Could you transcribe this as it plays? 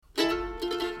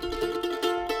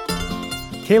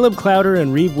Caleb Klauder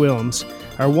and Reeb Willms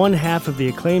are one half of the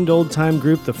acclaimed old-time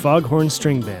group the Foghorn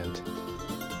Stringband.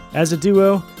 As a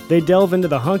duo, they delve into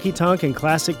the honky-tonk and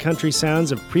classic country sounds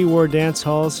of pre-war dance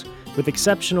halls with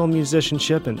exceptional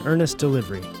musicianship and earnest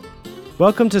delivery.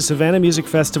 Welcome to Savannah Music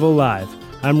Festival Live.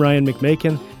 I'm Ryan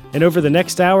McMakin, and over the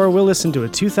next hour we'll listen to a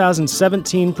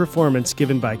 2017 performance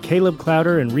given by Caleb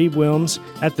Klauder and Reeb Willms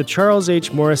at the Charles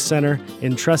H. Morris Center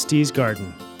in Trustees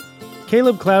Garden.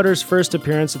 Caleb Klauder's first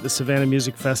appearance at the Savannah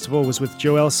Music Festival was with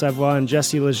Joël Savoy and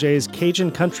Jesse Leger's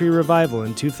Cajun Country Revival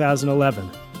in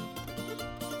 2011.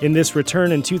 In this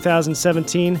return in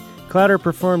 2017, Klauder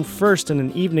performed first in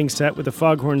an evening set with the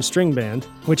Foghorn Stringband,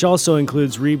 which also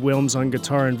includes Reeb Willms on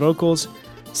guitar and vocals,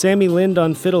 Sammy Lind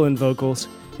on fiddle and vocals,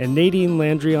 and Nadine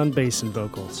Landry on bass and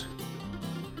vocals.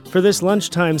 For this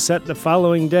lunchtime set the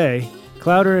following day,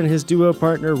 Klauder and his duo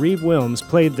partner Reeb Willms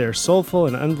played their soulful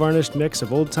and unvarnished mix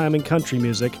of old-time and country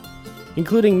music,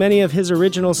 including many of his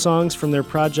original songs from their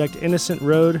project Innocent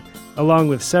Road, along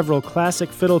with several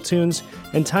classic fiddle tunes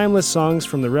and timeless songs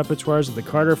from the repertoires of the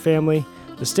Carter Family,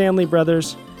 the Stanley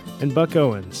Brothers, and Buck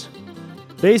Owens.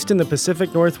 Based in the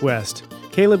Pacific Northwest,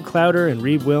 Caleb Klauder and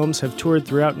Reeb Willms have toured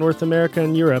throughout North America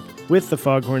and Europe with the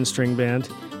Foghorn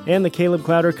Stringband and the Caleb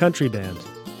Klauder Country Band.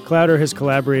 Klauder has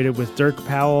collaborated with Dirk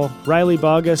Powell, Riley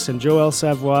Bogus, and Joël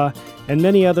Savoy, and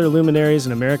many other luminaries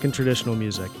in American traditional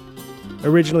music.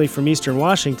 Originally from Eastern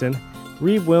Washington,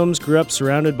 Reeb Willms grew up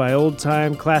surrounded by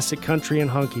old-time, classic country and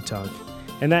honky-tonk,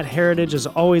 and that heritage is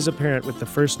always apparent with the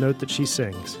first note that she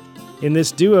sings. In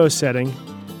this duo setting,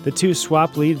 the two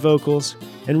swap lead vocals,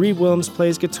 and Reeb Willms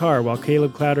plays guitar while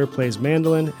Caleb Klauder plays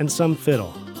mandolin and some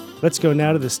fiddle. Let's go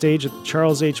now to the stage at the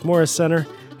Charles H. Morris Center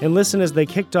and listen as they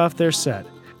kicked off their set.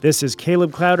 This is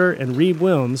Caleb Klauder and Reeb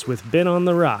Willms with Been on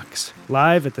the Rocks,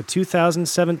 live at the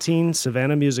 2017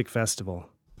 Savannah Music Festival.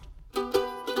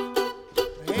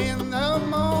 In the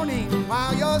morning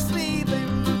while you're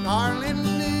sleeping, darling,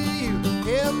 do you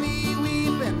hear me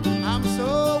weeping? I'm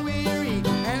so weary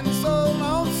and so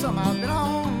lonesome. I've been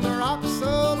on the rock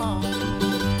so long.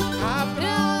 I've been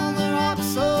on the rock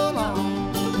so long.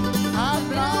 I've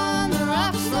been on the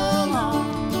rock so long.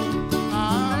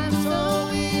 I'm so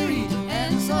weary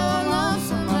and so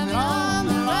lonesome. I've been on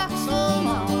the rock so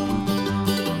long.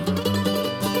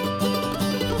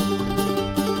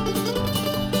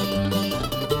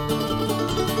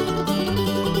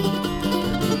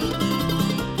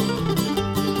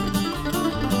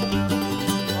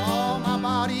 Oh, my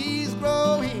body's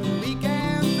growing weak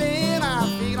and thin. I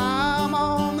feel I'm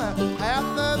on the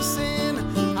path of sin.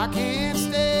 I can't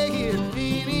stay here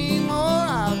anymore.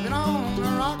 I've been on the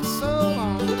rock so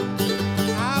long.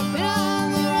 I've been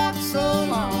on the rock so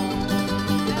long.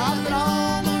 I've been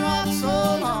on the rock so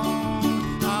long.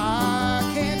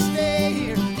 I can't stay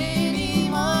here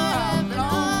anymore. I've been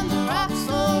on the rock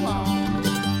so long.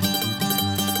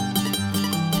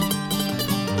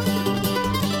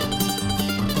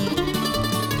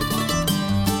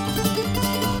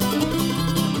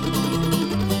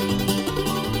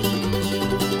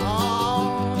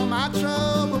 All my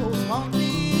troubles won't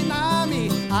deny me.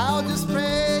 I'll just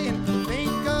pray and think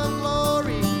of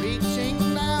glory reaching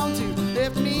down to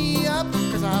lift me up,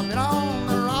 'cause I've been on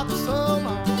the rock so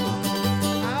long.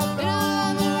 I've been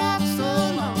on the rock so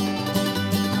long.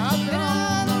 I've been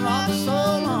on the rock so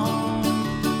long.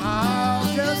 I'll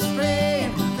just pray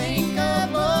and think of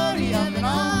glory. I've been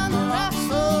on the rock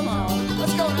so long.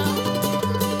 Let's go now.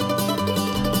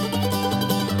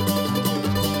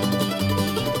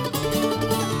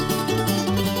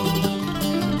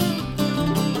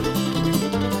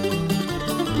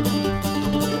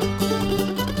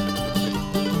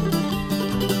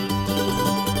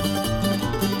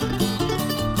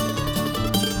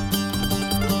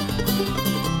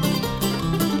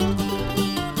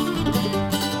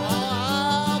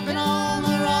 I've been on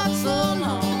the rock so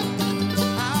long.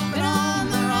 I've been on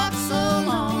the rock so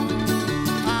long.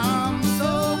 I'm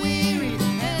so weary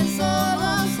and so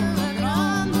lonesome. I've been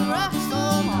on the rock so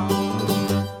long.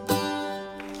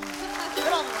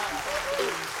 Get on the rock.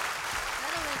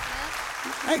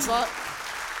 Thanks a lot.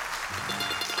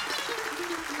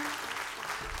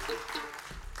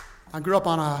 I grew up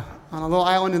on a little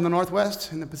island in the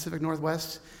Northwest, in the Pacific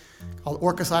Northwest, called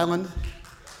Orcas Island.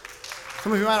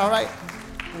 Some of you might, all right.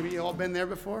 Maybe you all been there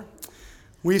before.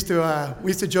 We used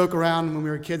to joke around when we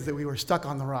were kids that we were stuck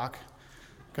on the rock,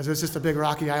 because it was just a big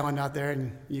rocky island out there,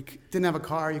 and you didn't have a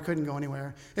car, you couldn't go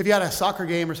anywhere. If you had a soccer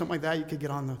game or something like that, you could get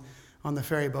on the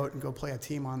ferry boat and go play a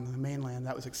team on the mainland.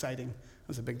 That was exciting. It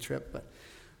was a big trip, but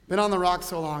been on the rock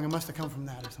so long, it must have come from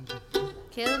that or something.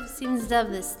 Caleb seems to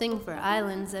have this thing for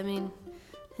islands. I mean,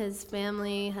 His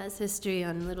family has history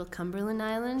on Little Cumberland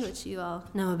Island, which you all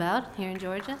know about here in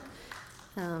Georgia,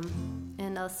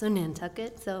 and also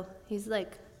Nantucket. So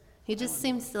he just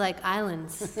seems to like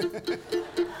islands.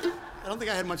 I don't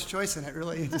think I had much choice in it,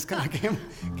 really. It just kind of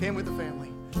came with the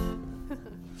family.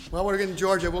 Well, we're in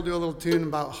Georgia. We'll do a little tune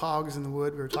about hogs in the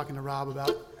wood. We were talking to Rob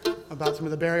about some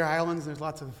of the barrier islands. There's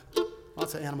lots of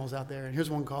animals out there. And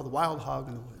here's one called the Wild Hog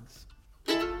in the Woods.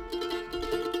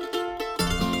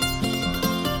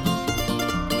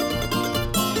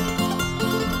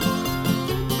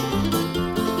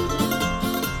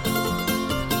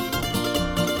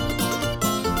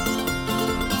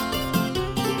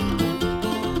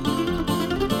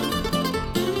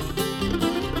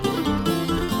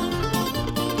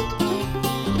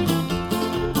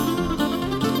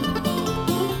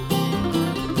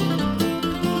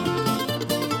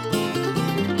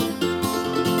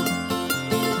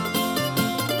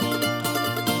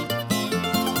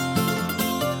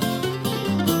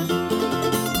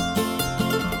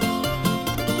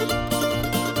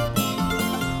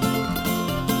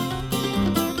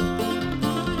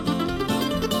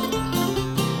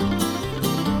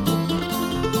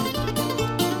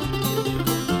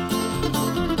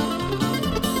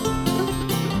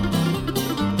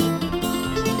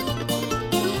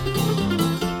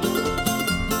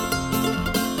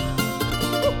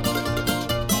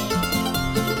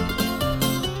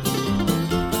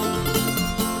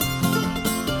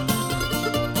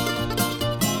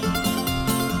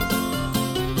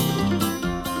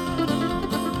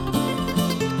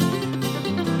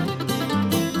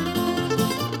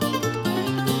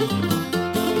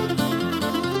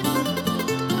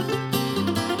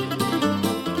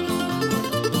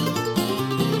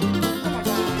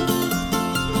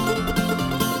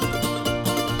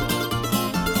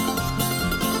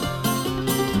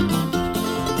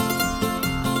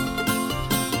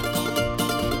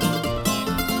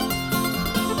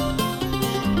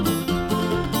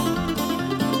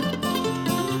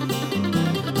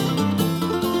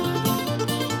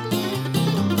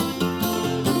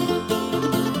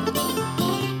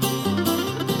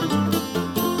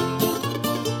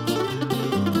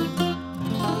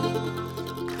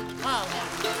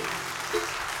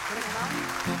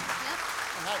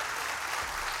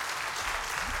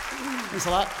 Thanks a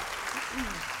lot.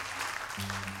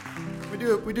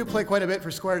 We do play quite a bit for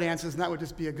square dances, and that would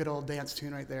just be a good old dance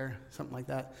tune right there, something like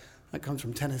that. That comes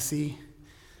from Tennessee.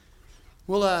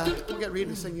 We'll get Reed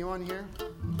to sing you on here.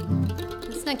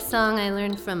 This next song I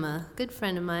learned from a good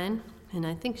friend of mine, and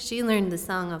I think she learned the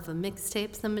song off a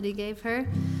mixtape somebody gave her.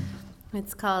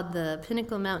 It's called the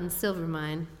Pinnacle Mountain Silver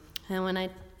Mine. And when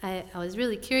I was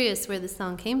really curious where the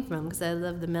song came from, because I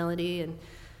love the melody and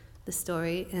the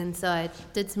story, and so I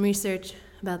did some research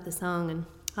about the song, and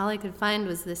all I could find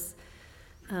was this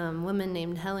woman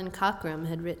named Helen Cockrum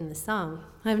had written the song.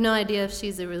 I have no idea if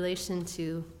she's a relation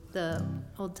to the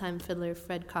old-time fiddler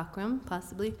Fred Cockrum,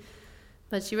 possibly,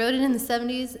 but she wrote it in the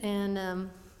 70s, and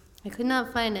I could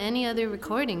not find any other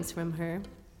recordings from her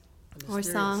or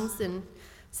songs, and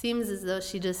seems as though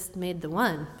she just made the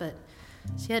one, but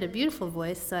she had a beautiful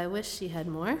voice, so I wish she had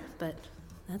more, but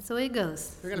that's the way it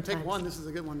goes. If you're going to pick one, this is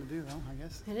a good one to do, though, I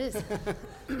guess. It is. 2,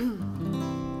 3.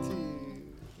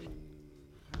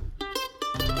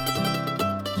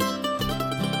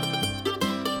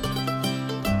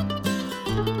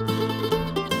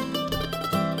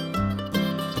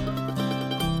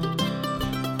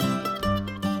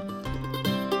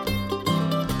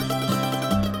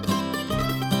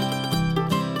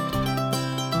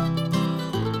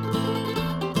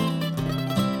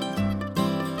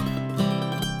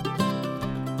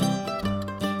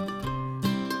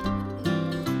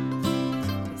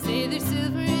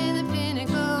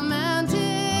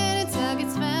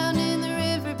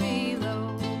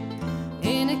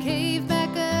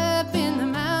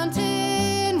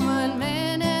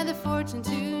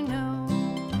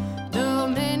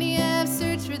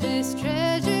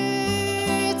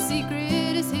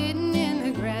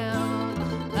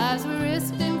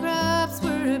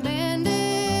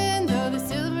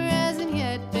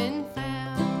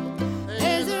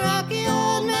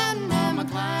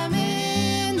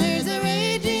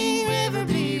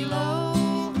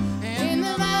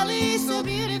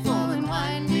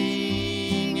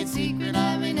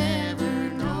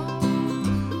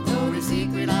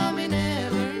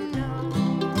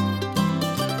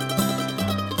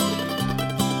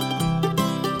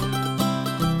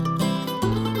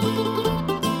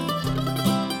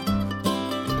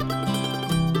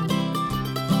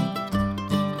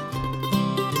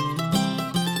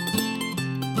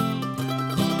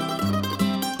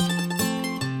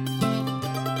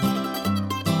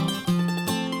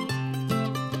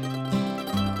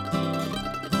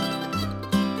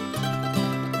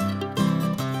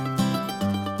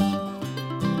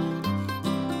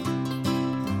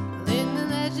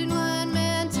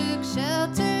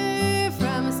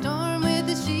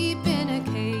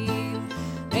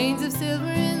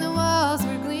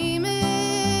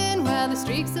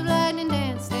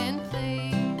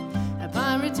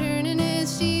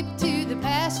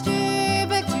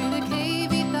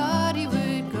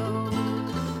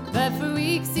 that for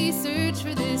weeks he searched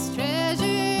for this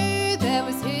treasure that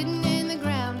was hidden in the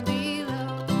ground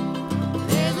below.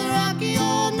 There's a rocky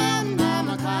old mountain I'm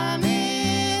a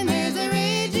climbing, there's a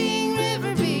raging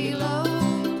river below.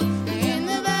 In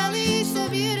the valley so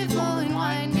beautiful and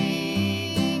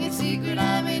winding, a secret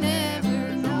I may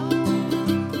never know.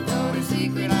 No, a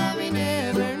secret I may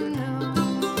never know.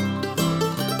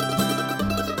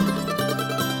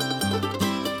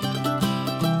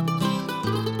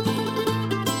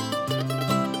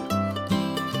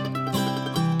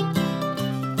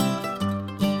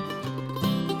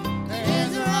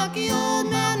 There's a rocky old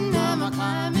mountain I'm a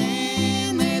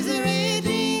climbing, there's a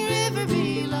raging river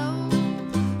below.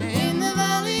 In the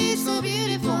valley so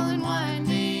beautiful and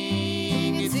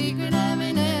winding, a secret I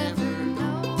may never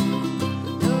know.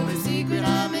 No, a secret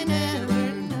I may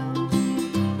never know.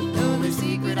 No, a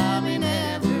secret I may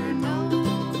never know.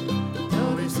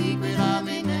 No, a secret I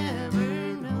may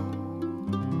never know.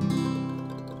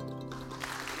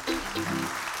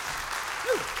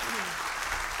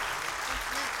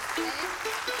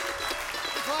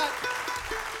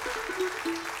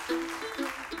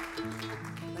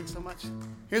 Thanks so much.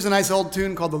 Here's a nice old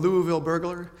tune called the Louisville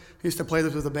Burglar. I used to play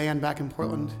this with a band back in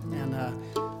Portland, and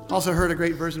also heard a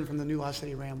great version from the New Lost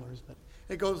City Ramblers, but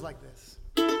it goes like this.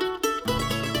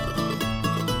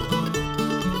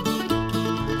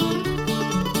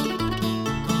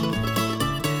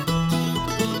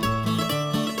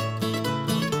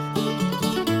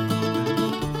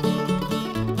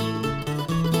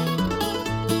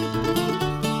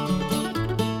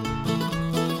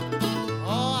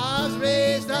 Oh, I was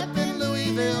raised up in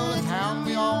Louisville, a town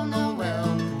we all know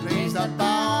well. Raised up by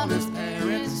honest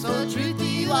parents, so the truth to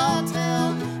you I'll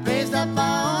tell. Raised up by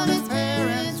honest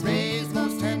parents, raised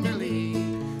most tenderly.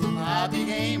 I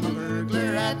became a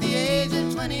burglar at the age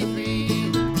of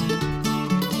 23.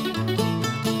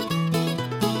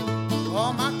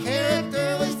 Oh, my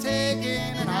character was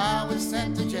taken and I was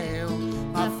sent to jail.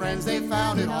 My friends, they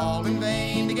found it all in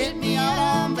vain to get me out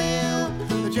on bail.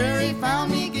 The jury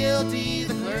found me guilty,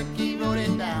 the clerk, he wrote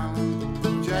it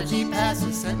down. Judge, he passed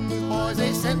the sentence, boys,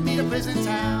 they sent me to prison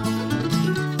town.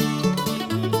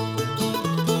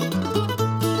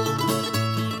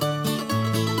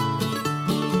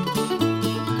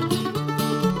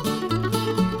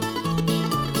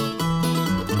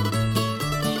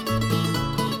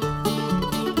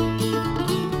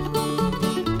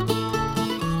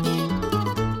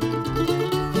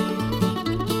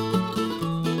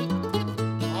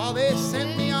 Oh, they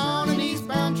sent me on an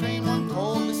eastbound train one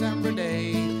cold December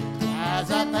day. As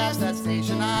I passed that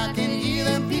station, I can hear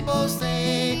them people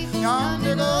say,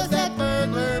 yonder goes that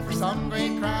burglar for some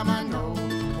great crime I know.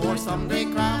 For some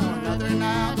great crime or another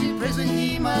now, to prison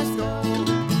he must go.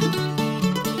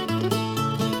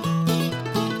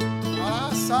 Well,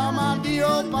 I saw my dear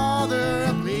old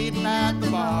father bleeding at the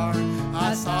bar.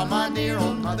 I saw my dear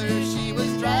old mother, she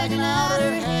was dragging out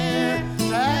her hair.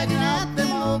 Dragging out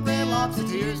them old dreadlocks, the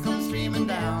tears come streaming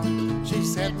down. She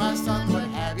said, my son, what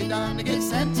have you done to get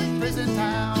sent to prison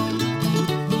town?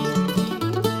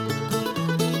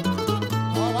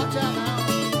 Oh, watch out now.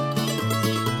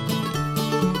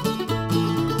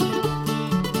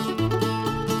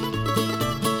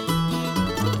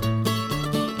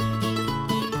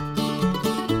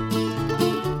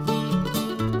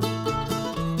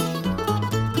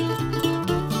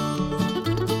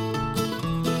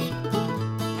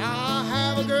 Now I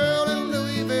have a girl in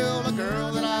Louisville, a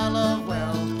girl that I love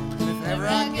well. And if ever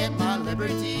I get my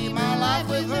liberty, my life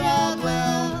with her I'll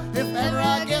dwell. If ever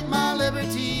I get my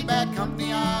liberty, bad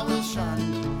company I will shun.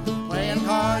 Playing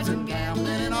cards and gambling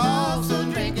and also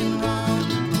drinking rum.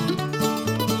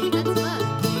 That's fun.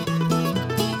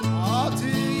 All to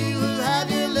you who have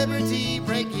your liberty,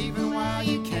 break even while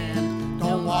you can.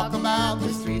 Don't walk about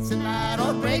the streets at night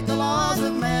or break the laws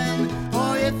of men.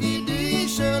 For if you do, you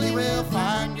surely will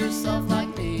find yourself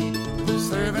like me,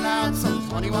 serving out some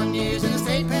 21 years in a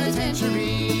state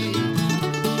penitentiary.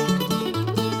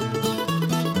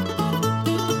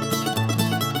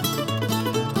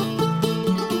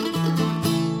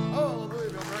 Oh,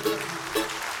 Louisville, brother.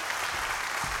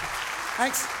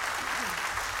 Thanks.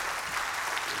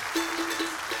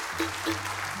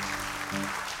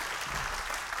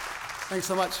 Thanks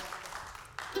so much.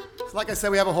 So like I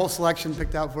said, we have a whole selection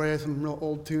picked out for you, some real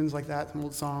old tunes like that, some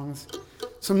old songs,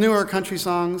 some newer country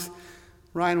songs.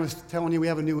 Ryan was telling you we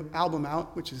have a new album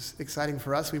out, which is exciting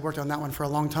for us. We worked on that one for a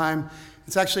long time.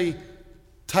 It's actually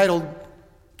titled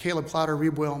Klauder and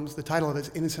Reeb Willms. The title of it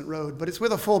is Innocent Road, but it's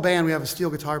with a full band. We have a steel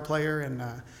guitar player and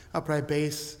upright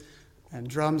bass and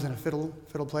drums and a fiddle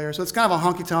player. So it's kind of a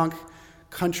honky-tonk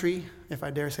country, if I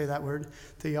dare say that word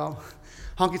to y'all.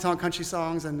 Honky-tonk country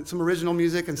songs and some original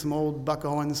music and some old Buck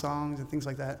Owens songs and things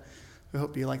like that. We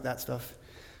hope you like that stuff.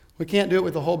 We can't do it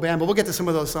with the whole band, but we'll get to some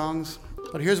of those songs.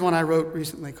 But here's one I wrote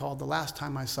recently called "The Last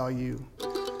Time I Saw You."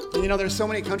 And there's so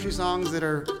many country songs that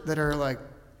are like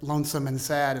lonesome and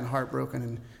sad and heartbroken.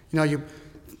 And you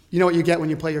know what you get when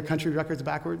you play your country records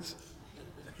backwards?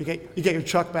 You get your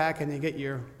truck back, and you get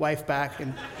your wife back,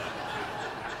 and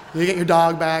you get your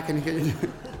dog back, and you get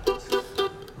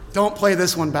Don't play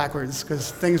this one backwards,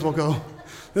 because things will go.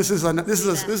 This is a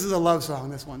love song.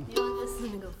 This one. You want this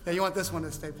one to go? Yeah, you want this one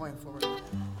to stay playing forward.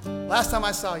 Last time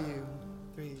I saw you.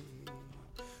 3.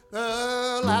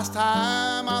 The last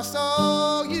time I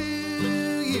saw you,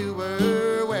 you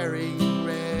were wearing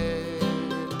red,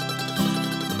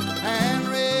 and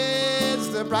red's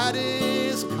the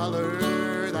brightest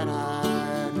color that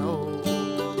I know.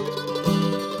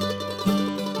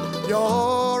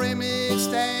 Your image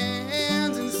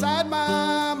stands inside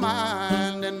my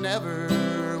mind, and never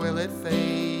will it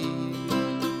fade.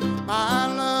 My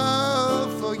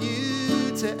love for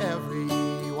you to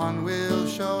everyone will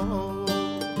show.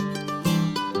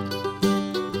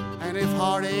 And if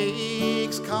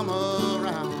heartaches come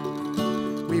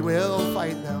around, we will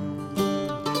fight them.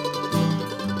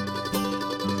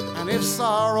 And if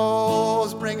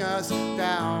sorrows bring us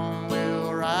down,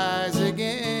 we'll rise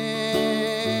again.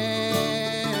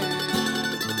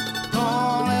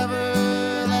 Don't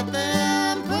ever let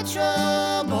them put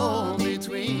trouble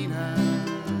between us.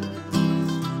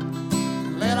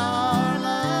 Let our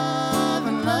love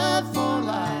and love for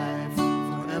life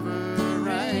forever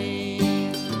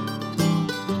reign.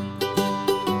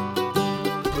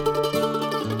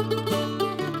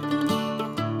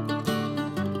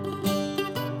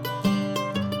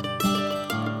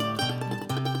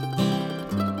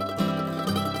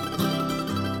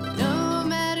 No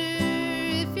matter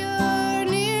if you're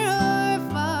near or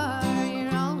far,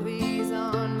 you're always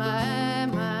on my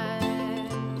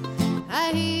mind.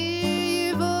 I hear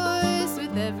your voice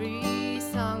with every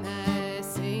song I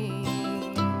sing.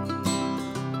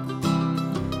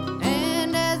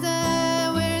 And as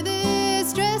I wear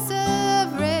this dress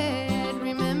of red,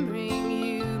 remembering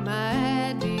you,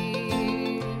 my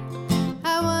dear,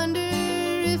 I wonder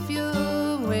if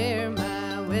you'll wear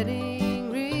my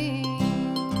wedding ring.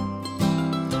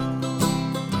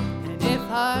 And if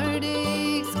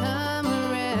heartaches come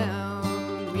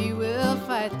around, we will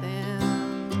fight them.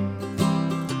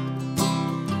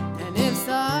 And if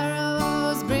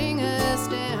sorrows bring us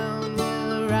down,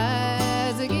 we'll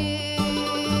rise again.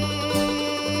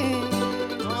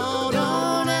 Oh,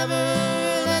 don't ever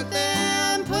let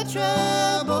them put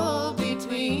trouble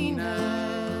between us.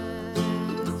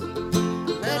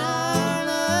 Let our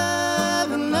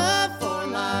love and love for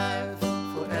life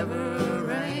forever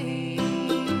reign.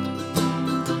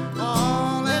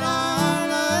 Oh, let our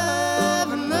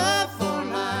love and love for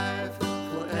life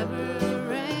forever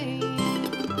reign.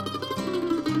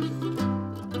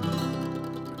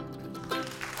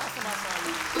 Last time I saw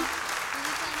you.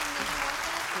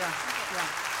 Yeah.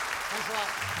 Thanks a lot.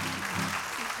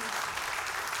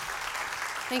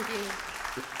 Thank you.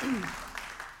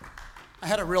 I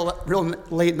had a real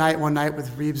late night one night with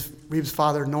Reeb's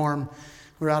father, Norm.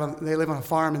 They live on a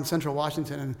farm in central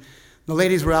Washington, and the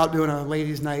ladies were out doing a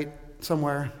ladies' night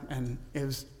somewhere, and it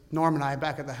was Norm and I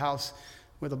back at the house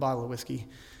with a bottle of whiskey.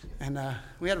 And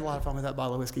we had a lot of fun with that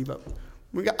bottle of whiskey, but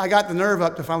I got the nerve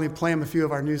up to finally play him a few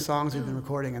of our new songs we've been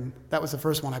recording, and that was the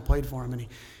first one I played for him, and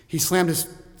he slammed his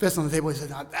fist on the table. He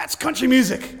said, "Now, that's country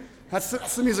music.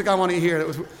 That's the music I want to hear." It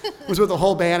was with the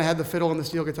whole band. I had the fiddle and the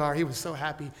steel guitar. He was so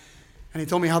happy. And he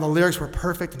told me how the lyrics were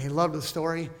perfect, and he loved the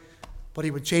story, but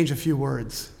he would change a few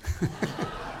words. I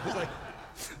was like,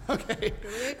 okay. The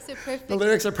lyrics are perfect. The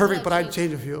lyrics are perfect, but I'd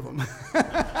change a few of them. I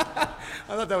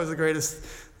thought that was the greatest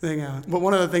thing. But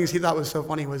one of the things he thought was so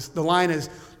funny was the line is,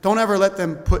 "Don't ever let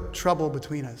them put trouble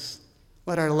between us.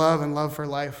 Let our love and love for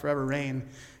life forever reign."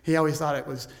 He always thought it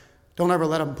was, "Don't ever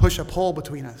let them push a pole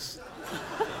between us."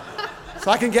 So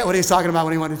I can get what he's talking about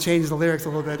when he wanted to change the lyrics a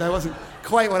little bit. That wasn't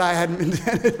quite what I had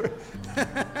intended.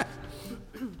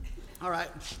 All right.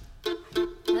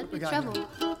 That'd be We got trouble.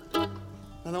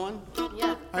 Another one?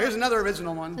 Yeah. Oh, here's another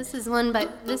original one. This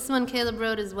one Caleb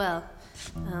wrote as well.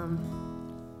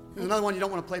 There's another one you don't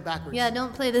want to play backwards. Yeah,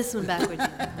 don't play this one backwards.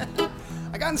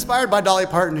 I got inspired by Dolly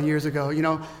Parton years ago.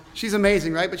 She's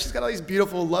amazing, right? But she's got all these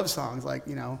beautiful love songs like,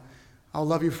 "I'll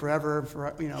Love You Forever,"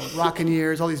 "Rockin'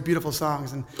 Years," all these beautiful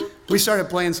songs. And we started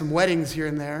playing some weddings here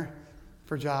and there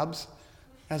for jobs,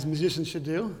 as musicians should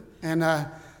do. And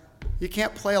you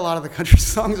can't play a lot of the country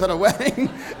songs at a wedding.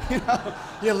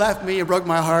 You left me, you broke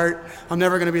my heart. I'm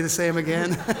never going to be the same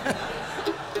again.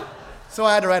 So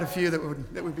I had to write a few that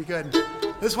would be good.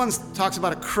 This one talks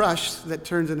about a crush that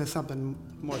turns into something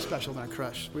more special than a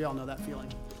crush. We all know that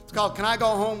feeling. It's called "Can I Go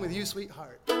Home with You,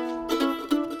 Sweetheart?"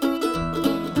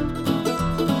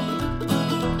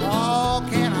 Oh,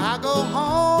 can I go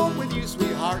home with you,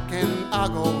 sweetheart? Can I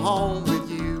go home with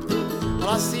you? Well,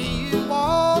 I see you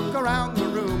walk around the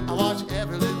room. I watch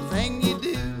every little thing you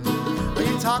do. Well,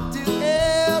 you talk to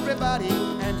everybody,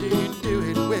 and you do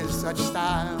it with such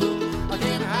style. Well,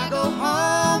 can I go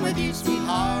home with you,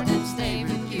 sweetheart, and stay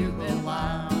with you a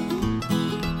while?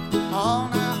 Oh,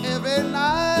 now every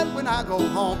night when I go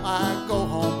home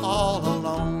all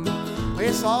alone.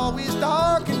 It's always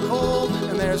dark and cold,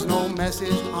 and there's no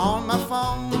message on my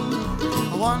phone.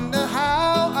 I wonder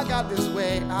how I got this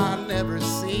way, I never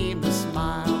seem to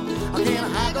smile. Can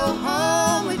I go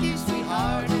home with you,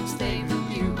 sweetheart, and stay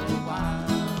with you a while?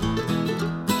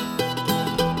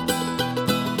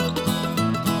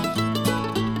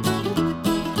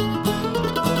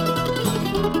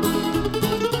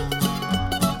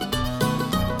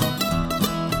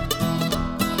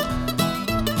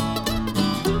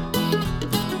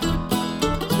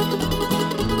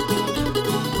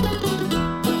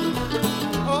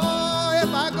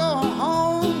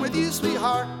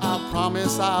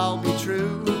 Promise I'll be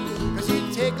true, 'cause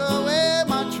you take away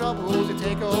my troubles, you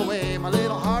take away my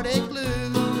little heartache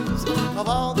blues. Of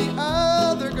all the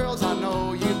other girls I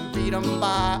know, you beat them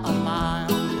by a mile.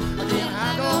 Can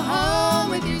I go home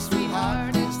with you,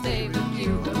 sweetheart, and stay with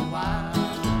you a while?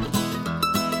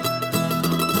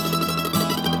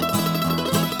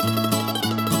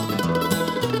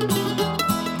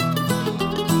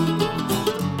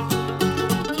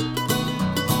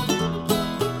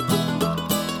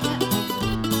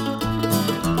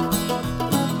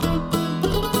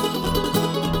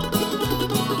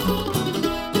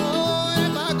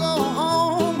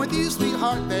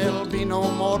 There'll be no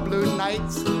more blue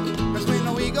nights, 'cause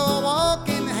when we go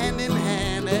walking hand in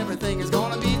hand, everything is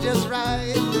gonna be just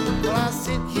right. Well, I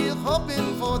sit here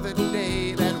hoping for the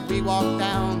day that we walk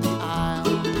down the aisle.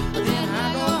 Can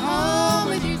I go home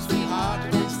with you,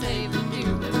 sweetheart, and stay with you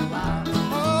a while?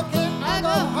 Oh, can I go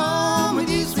home with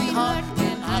you, sweetheart?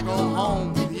 Can I go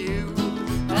home with you?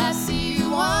 But I see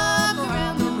you walk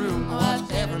around the room, watch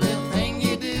every little thing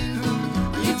you do.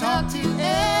 You talk to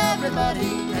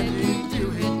everybody, and you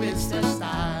do it with such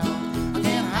style.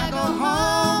 Can I go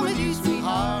home with you,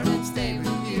 sweetheart, and stay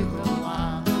with you a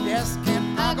while? Yes,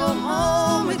 can I go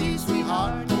home with you,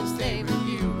 sweetheart, and stay with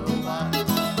you a while?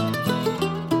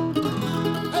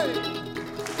 Hey!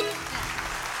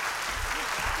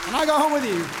 Can I go home with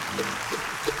you?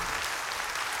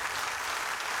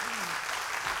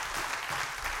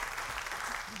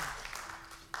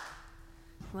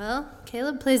 Well,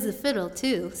 Caleb plays the fiddle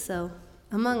too, so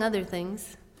among other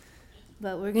things.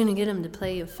 But we're going to get him to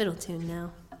play a fiddle tune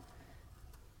now.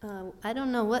 I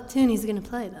don't know what tune he's going to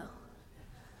play, though.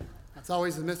 That's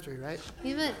always the mystery, right?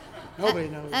 Nobody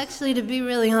knows. Actually, to be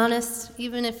really honest,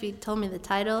 even if he told me the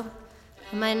title,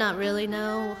 I might not really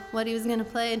know what he was going to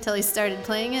play until he started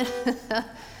playing it.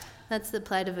 That's the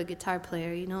plight of a guitar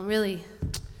player. You don't really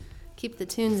keep the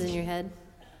tunes in your head.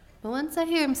 But once I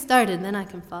hear him started, then I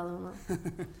can follow along.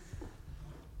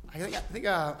 I think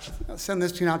I'll send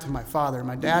this tune out to my father.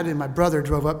 My dad and my brother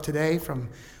drove up today from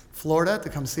Florida to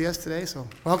come see us today, so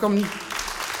welcome.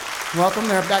 Welcome.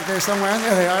 They're back there somewhere.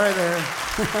 There they are, right there.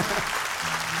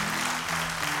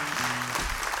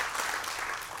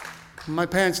 My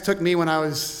parents took me when I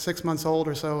was 6 months old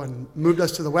or so and moved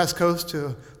us to the West Coast,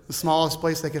 to the smallest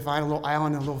place they could find, a little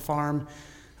island, a little farm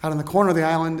out on the corner of the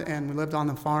island, and we lived on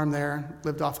the farm there,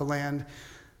 lived off the land,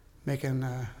 making,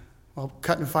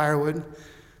 cutting firewood.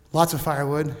 Lots of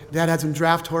firewood. Dad had some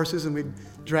draft horses, and we'd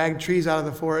drag trees out of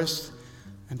the forest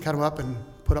and cut them up and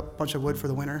put up a bunch of wood for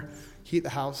the winter, heat the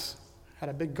house. Had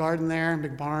a big garden there, a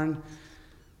big barn.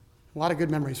 A lot of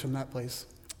good memories from that place.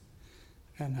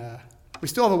 And we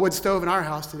still have a wood stove in our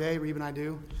house today, Reeb and I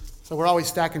do. So we're always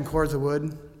stacking cords of wood.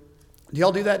 Do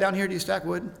y'all do that down here? Do you stack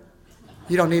wood?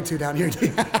 You don't need to down here, do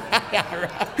you? Yeah,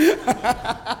 right.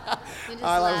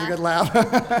 That was a good laugh.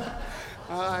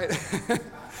 All right.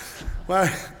 Well,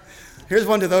 here's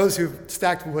one to those who've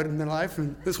stacked wood in their life,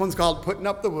 and this one's called Putting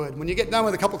Up the Wood. When you get done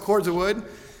with a couple cords of wood,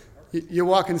 you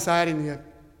walk inside and you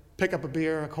pick up a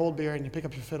beer, a cold beer, and you pick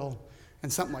up your fiddle,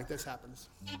 and something like this happens.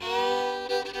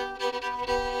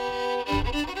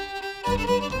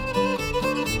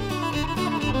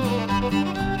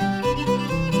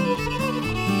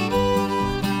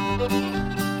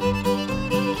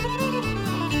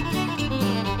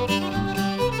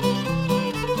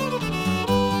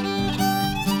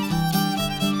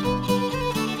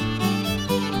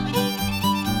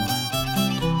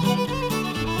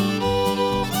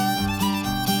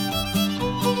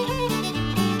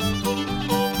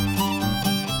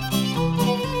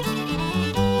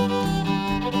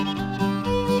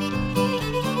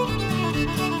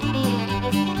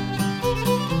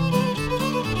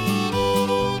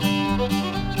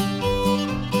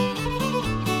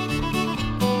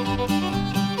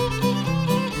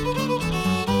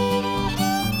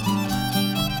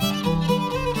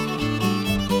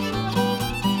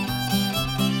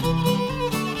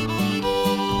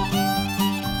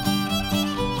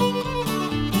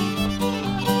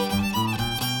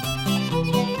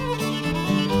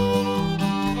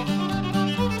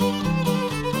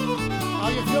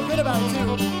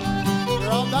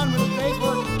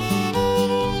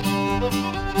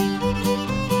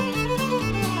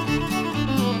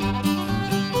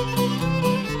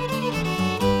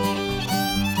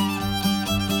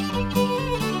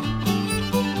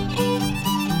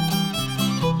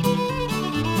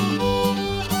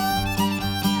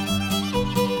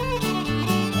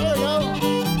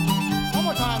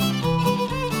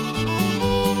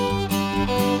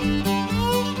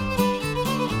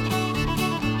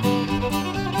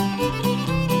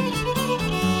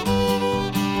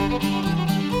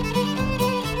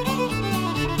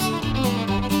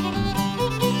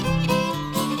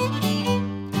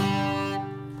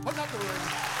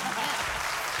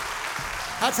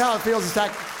 That's how it feels to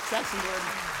Saxon board.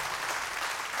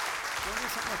 You want to do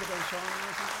something like a Don Sean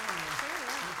or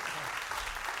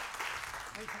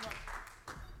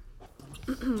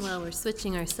something? Well, we're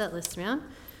switching our set list around.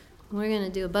 We're going to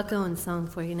do a Buck Owens song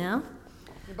for you now.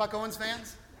 You Buck Owens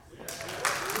fans?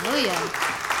 Oh,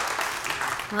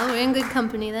 yeah. Well, we're in good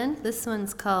company then. This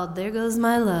one's called There Goes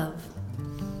My Love.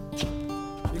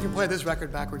 You can play this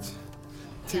record backwards.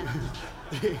 2,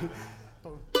 3.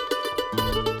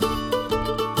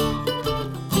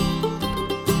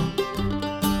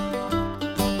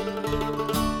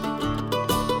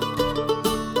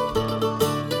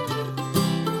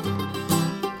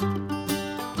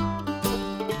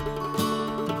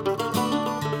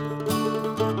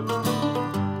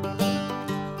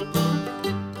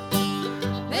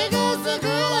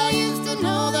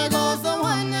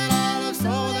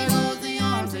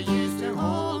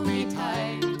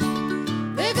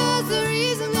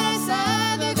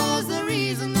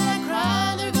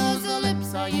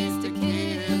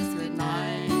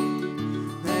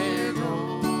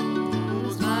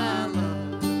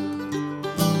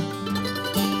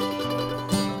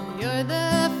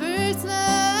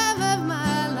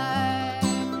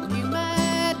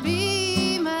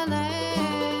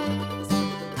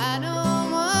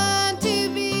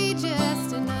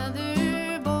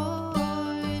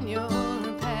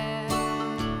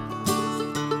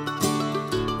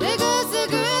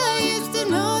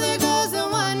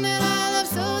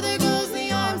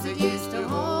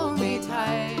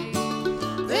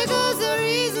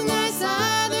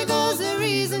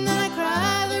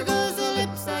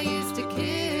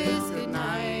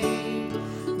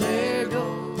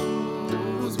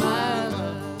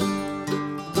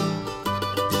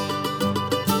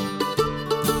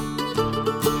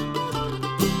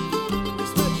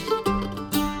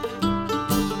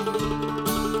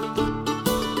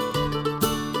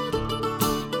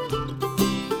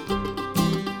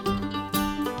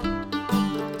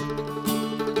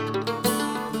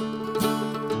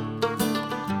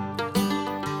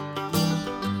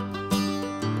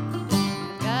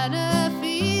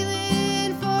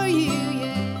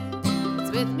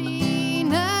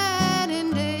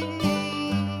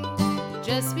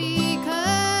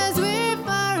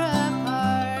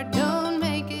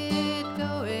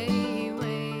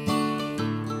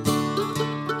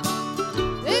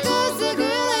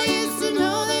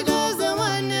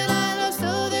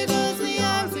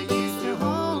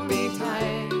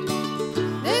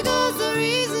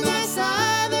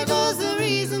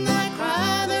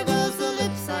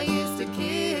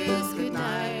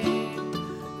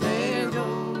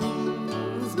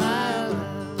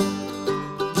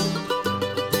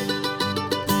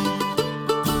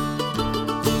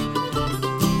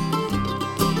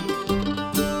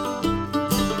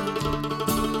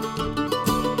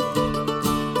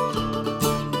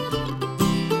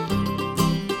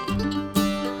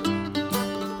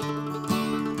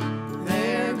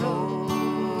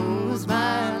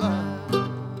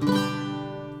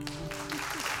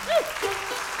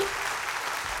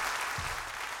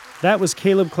 That was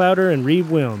Caleb Klauder and Reeb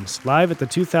Willms, live at the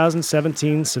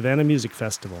 2017 Savannah Music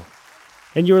Festival.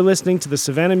 And you are listening to the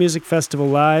Savannah Music Festival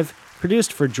Live,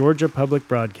 produced for Georgia Public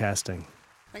Broadcasting.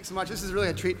 Thanks so much. This is really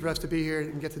a treat for us to be here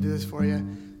and get to do this for you,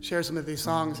 share some of these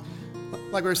songs.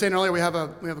 Like we were saying earlier, we have a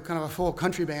kind of a full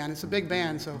country band. It's a big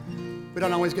band, so we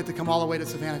don't always get to come all the way to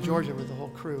Savannah, Georgia with the whole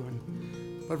crew.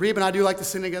 But Reeb and I do like to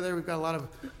sing together. We've got a lot of...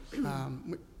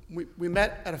 we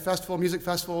met at a festival, music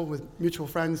festival, with mutual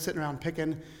friends sitting around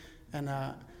picking. And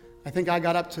I think I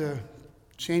got up to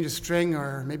change a string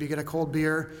or maybe get a cold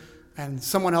beer, and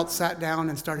someone else sat down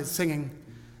and started singing,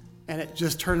 and it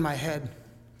just turned my head.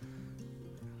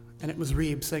 And it was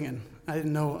Reeb singing. I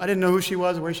didn't know who she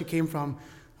was or where she came from.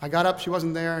 I got up, she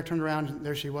wasn't there. I turned around, and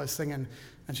there she was singing.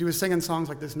 And she was singing songs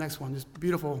like this next one, just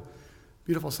beautiful,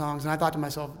 beautiful songs. And I thought to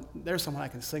myself, there's someone I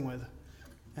can sing with.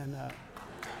 And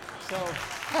so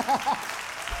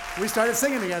we started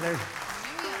singing together.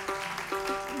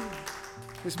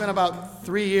 We spent about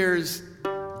 3 years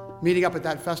meeting up at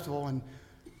that festival, and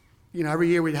every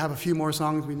year we'd have a few more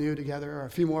songs we knew together, or a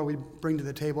few more we'd bring to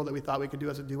the table that we thought we could do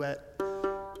as a duet.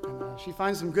 And she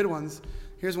finds some good ones.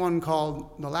 Here's one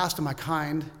called The Last of My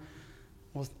Kind.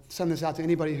 We'll send this out to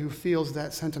anybody who feels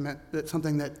that sentiment, that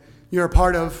something that you're a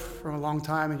part of from a long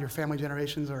time in your family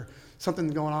generations, or something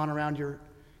going on around your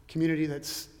community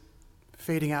that's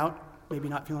fading out, maybe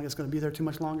not feeling like it's going to be there too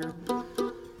much longer.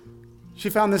 She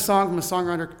found this song from a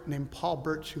songwriter named Paul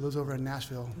Birch, who lives over in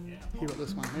Nashville. He wrote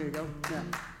this one. There you go. Yeah. All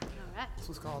right. This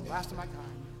was called Last of My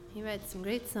Kind. He writes some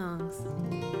great songs.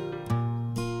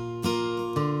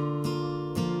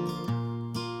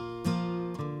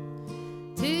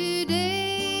 To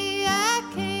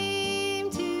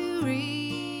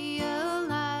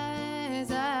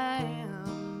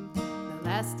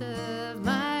last of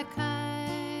my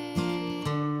kind.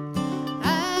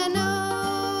 I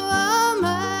know all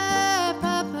my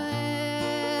papa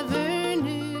ever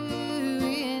knew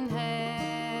in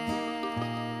half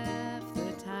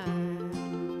the time.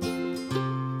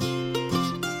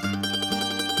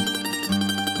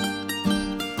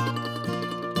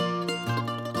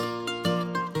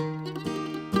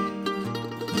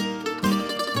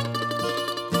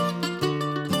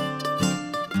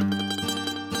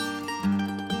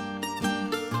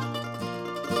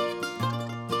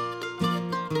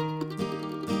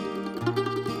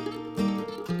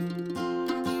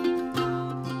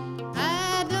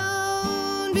 I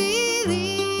don't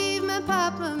believe my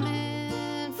papa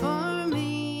meant for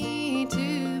me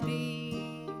to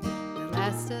be the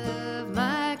last of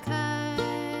my kind.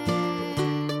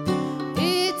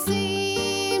 It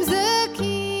seems the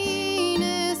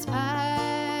keenest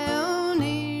pioneers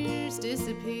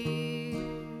disappear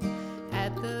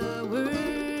at the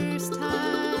worst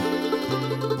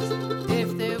times.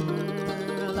 If there were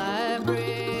a librarian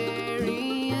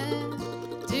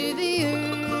to the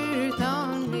earth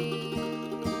on me,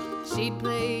 she'd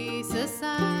place a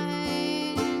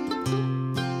sign.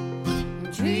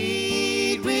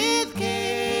 Treat with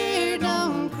care,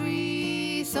 don't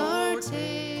crease or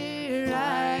tear.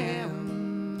 I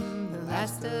am the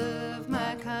last of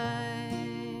my kind.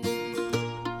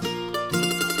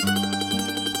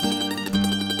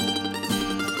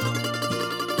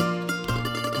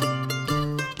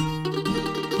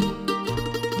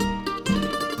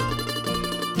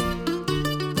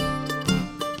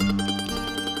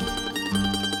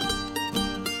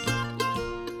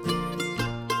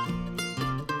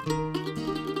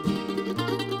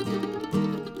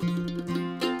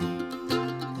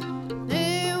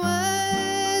 There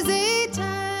was a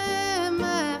time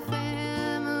my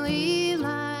family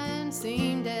line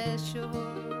seemed as sure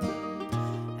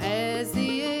as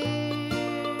the air.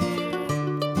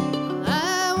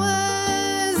 I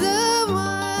was the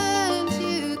one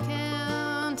to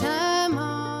count time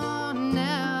on.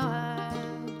 Now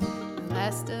I'm the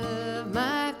last of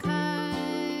my kind.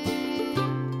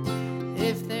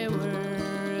 If there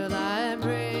were a librarian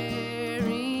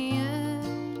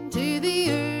to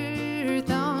the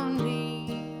earth on me,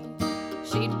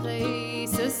 she'd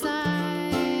place a sign.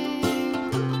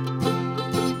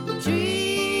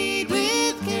 Treat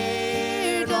with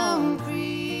care, don't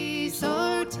crease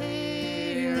or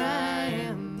tear. I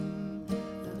am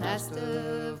the last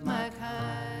of my kind.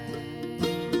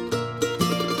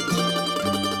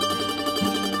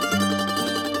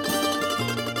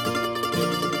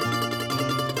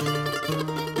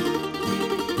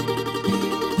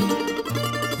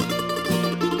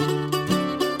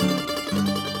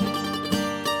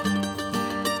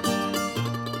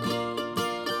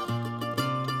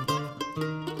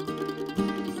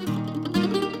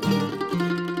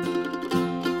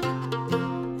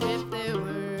 If there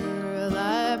were a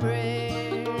librarian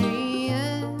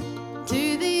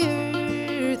to the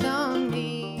earth on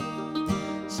me,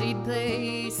 she'd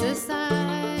place a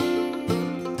sign.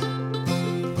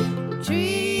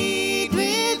 Treat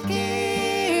with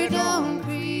care, don't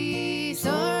crease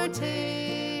or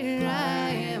tear.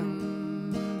 I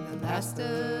am the last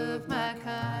of my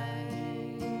kind.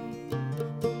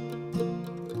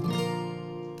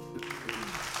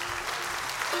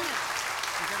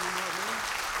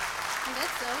 I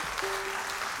guess so.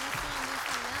 Unless you want to do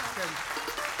something else. Good.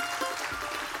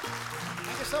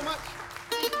 Thank you so much.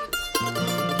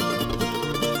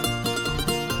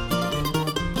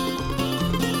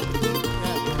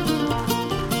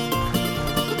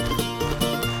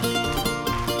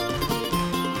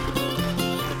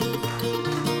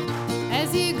 As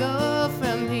you go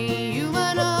from me, you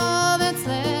want all that's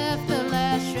left, the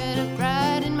last shred of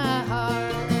pride in my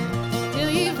heart. Till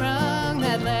you've wrung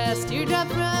that last teardrop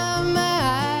from my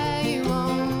eye, you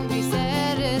won't be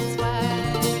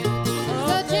satisfied.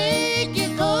 So take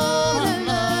your cold and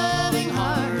loving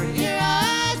heart, your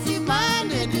eyes too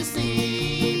blinded to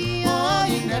see. Oh,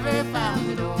 you never found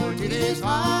the door to this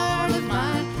heart of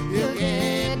mine. You'll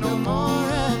get no more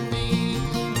of me.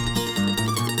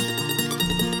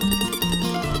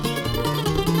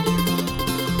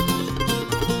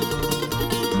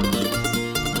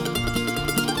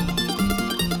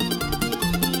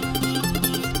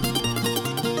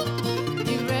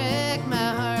 You wreck my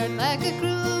heart like a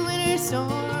cruel winter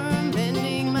storm,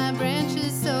 bending my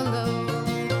branches so low.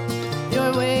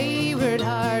 Your wayward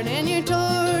heart and your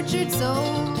tortured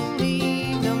soul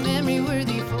leave no memory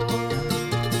worthy for.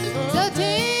 So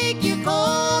take your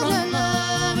cold and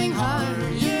loving heart,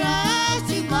 your eyes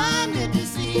too blinded to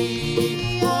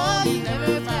see. Oh, you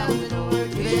never found the door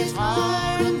to this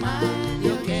heart of mine.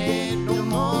 You'll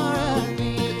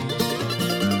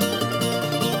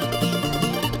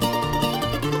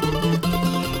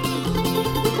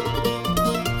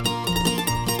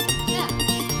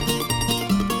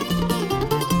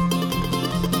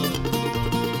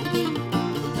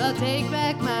take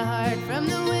back my heart from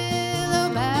the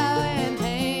willow bough and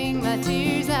hang my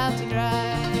tears out to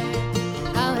dry.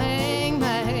 I'll hang my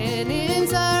head in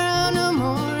sorrow no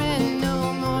more, and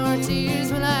no more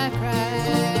tears will I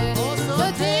cry.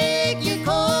 So take your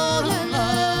cold and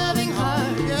loving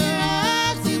heart, your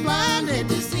eyes too blinded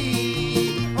to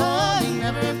see. Oh, you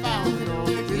never found the door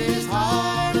to this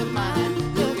heart of mine.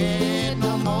 You'll get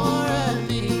no more of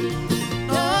me.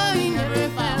 Oh, you never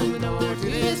found the door to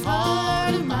this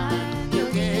heart of mine.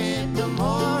 You'll get no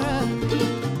more of me.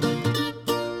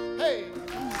 Hey!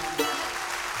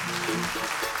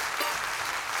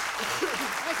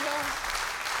 Thanks, y'all.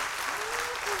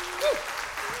 Woo.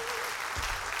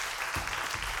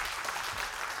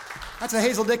 That's a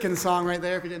Hazel Dickens song right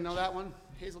there, if you didn't know that one.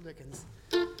 Hazel Dickens.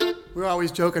 We were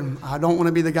always joking, I don't want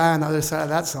to be the guy on the other side of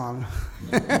that song.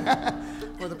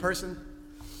 Or the person.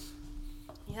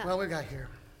 Yeah. Well, we got here.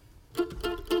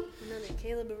 Another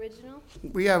Caleb original.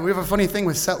 We have a funny thing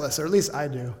with set lists, or at least I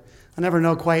do. I never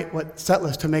know quite what set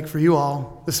list to make for you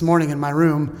all this morning in my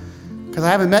room, because I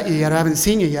haven't met you yet, I haven't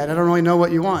seen you yet, I don't really know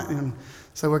what you want. And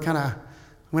so we're kind of,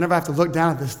 whenever I have to look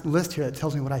down at this list here that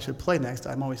tells me what I should play next,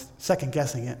 I'm always second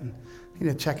guessing it, and I need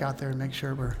to check out there and make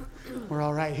sure we're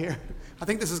all right here. I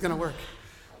think this is going to work.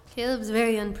 Caleb's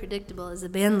very unpredictable as a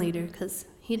band leader because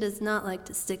he does not like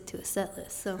to stick to a set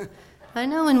list. So I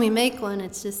know when we make one,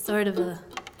 it's just sort of a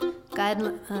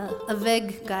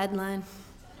vague guideline.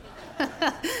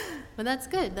 But that's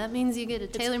good. That means you get a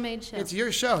tailor-made show. It's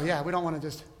your show, yeah. We don't want to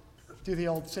just do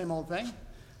the same old thing.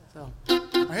 So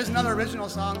here's another original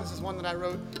song. This is one that I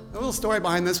wrote. A little story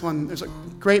behind this one. There's a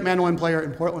great mandolin player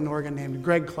in Portland, Oregon named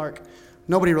Greg Clark.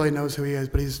 Nobody really knows who he is,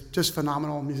 but he's just a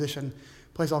phenomenal musician.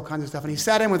 Plays all kinds of stuff. And he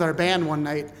sat in with our band one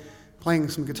night playing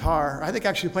some guitar. I think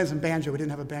actually playing some banjo. We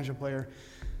didn't have a banjo player.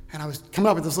 And I was coming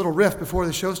up with this little riff before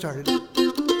the show started. And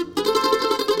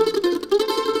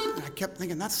I kept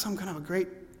thinking, that's some kind of a great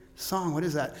song. What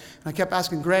is that? And I kept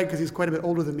asking Greg, because he's quite a bit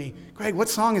older than me, Greg, what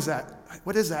song is that?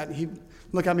 What is that? And he'd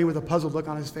look at me with a puzzled look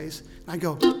on his face. And I'd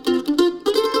go,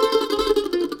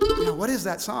 what is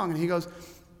that song? And he goes,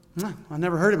 I've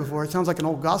never heard it before. It sounds like an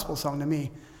old gospel song to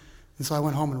me. And so I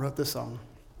went home and wrote this song.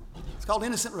 It's called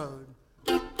Innocent Road.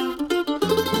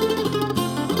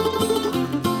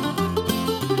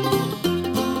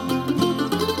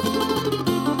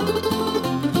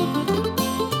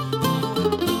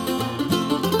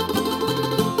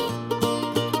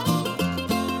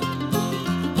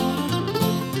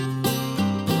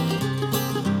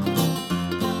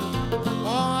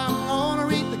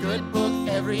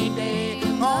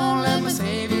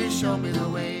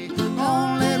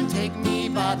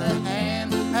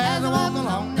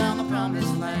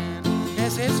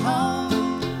 It's home,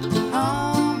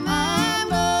 home, I'm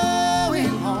going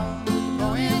home,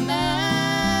 going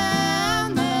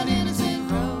down that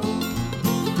innocent road.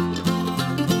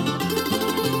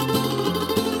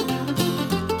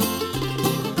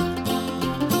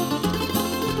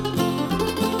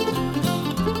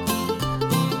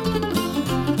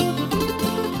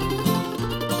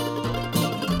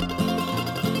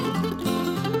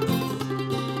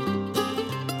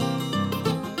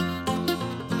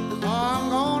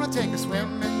 Take a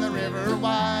swim in the river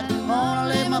wide. Gonna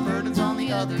lay my burdens on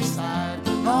the other side.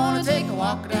 Gonna take a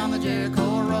walk down the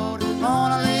Jericho road.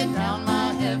 Gonna lay down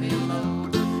my heavy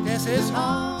load. This is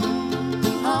home,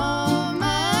 home,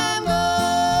 I'm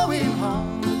going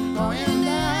home, going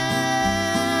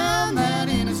down that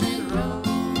innocent road.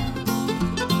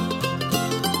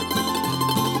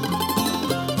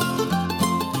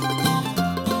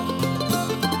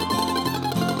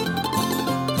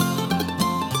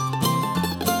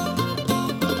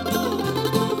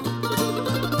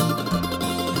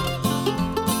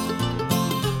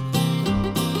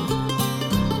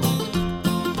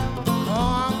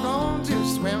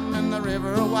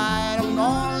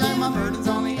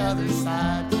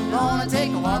 Gonna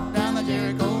take a walk down the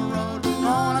Jericho road.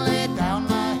 Gonna lay down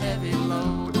my heavy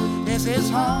load. This is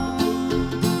home,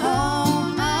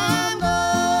 home, I'm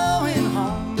going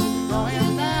home,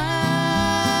 going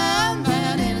down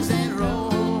that innocent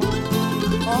road.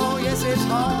 Oh yes, it's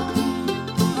home,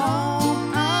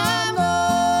 home, I'm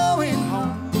going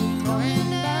home, going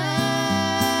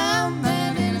down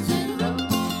that innocent road.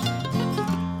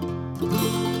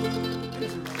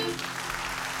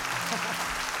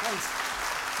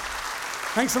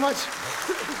 Thanks so much.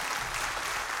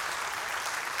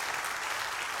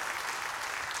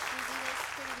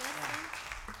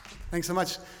 Thanks so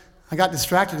much. I got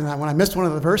distracted in that one. I missed one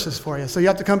of the verses for you. So you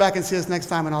have to come back and see us next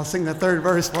time, and I'll sing the third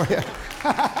verse for you.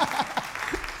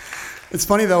 It's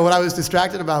funny, though, what I was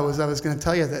distracted about was I was going to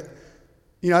tell you that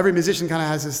every musician kind of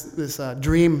has this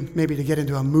dream maybe to get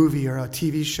into a movie or a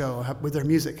TV show with their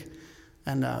music.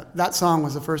 And that song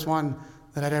was the first one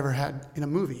that I'd ever had in a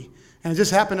movie. And it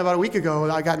just happened about a week ago.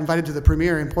 I got invited to the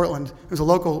premiere in Portland. It was a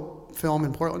local film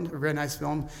in Portland, a very nice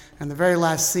film. And the very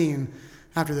last scene,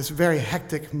 after this very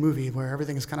hectic movie where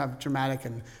everything is kind of dramatic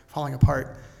and falling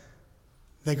apart,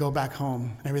 they go back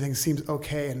home and everything seems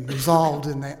okay and resolved.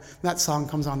 And that song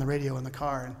comes on the radio in the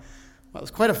car. And it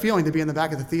was quite a feeling to be in the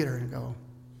back of the theater and go,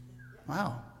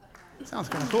 wow, that sounds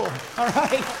kind of cool. All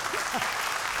right.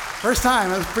 First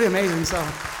time. It was pretty amazing. So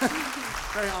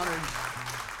very honored.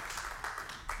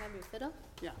 Have your fiddle?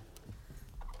 Yeah.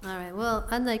 All right. Well,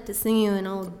 I'd like to sing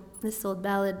you this old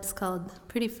ballad. It's called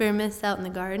 "Pretty Fair Miss Out in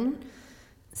the Garden."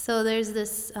 So there's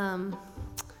this,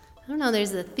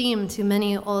 there's a theme to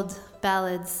many old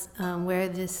ballads where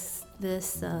this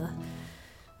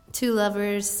two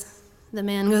lovers, the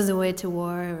man goes away to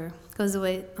war or goes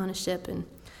away on a ship, and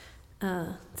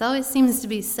it always seems to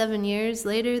be 7 years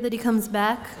later that he comes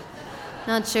back.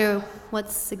 Not sure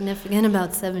what's significant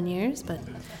about 7 years, but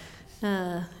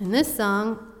in this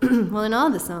song, well, in all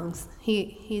the songs,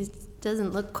 he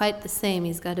doesn't look quite the same.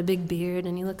 He's got a big beard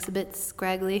and he looks a bit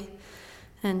scraggly,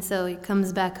 and so he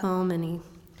comes back home and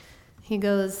he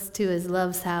goes to his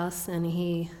love's house, and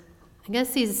I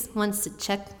guess he wants to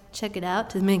check it out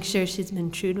to make sure she's been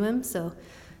true to him. So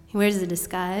he wears a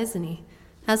disguise and he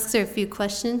asks her a few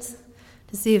questions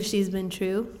to see if she's been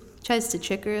true. Tries to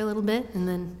trick her a little bit, and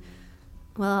then,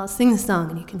 well, I'll sing the song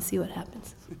and you can see what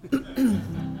happens.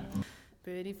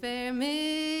 Pretty fair miss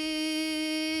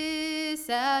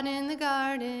out in the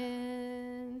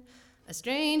garden, a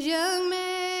strange young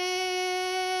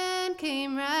man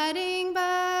came riding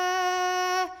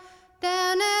by.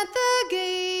 Down at the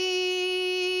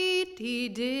gate he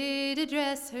did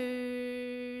address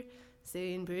her,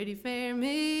 saying, pretty fair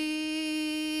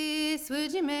miss,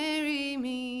 would you marry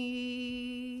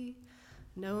me?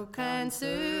 No, kind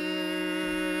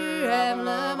sir, have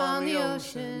love on the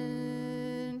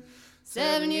ocean.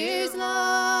 7 years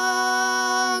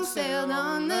long sailed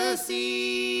on the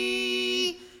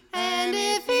sea, and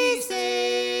if he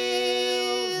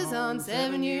sails on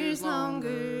 7 years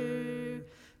longer,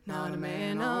 not a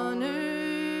man on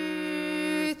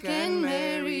earth can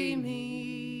marry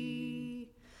me.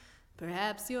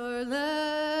 Perhaps your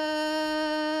love,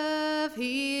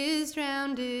 he is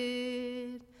drowned.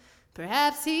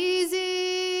 Perhaps he's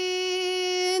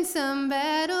in some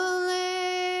battle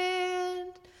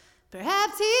land.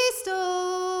 Perhaps he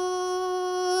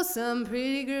stole some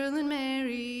pretty girl and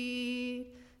married.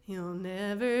 You'll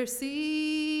never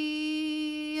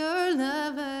see your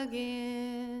love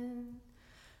again.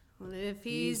 Well, if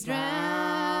he's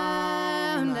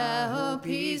drowned, I hope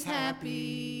he's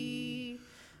happy.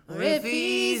 Or if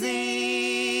he's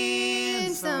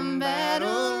in some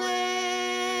battle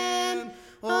land,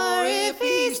 or if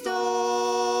he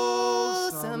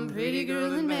stole some pretty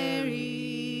girl and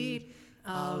married,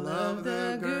 I'll love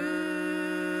the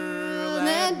girl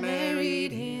that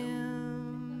married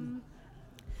him.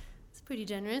 It's pretty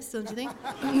generous, don't you think?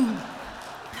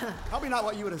 Probably not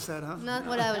what you would have said, huh? Not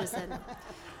what I would have said.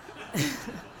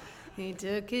 He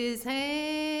took his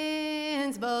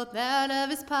hands both out of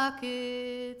his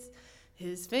pockets,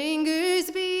 his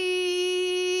fingers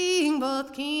being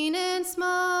both keen and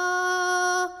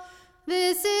small.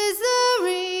 This is the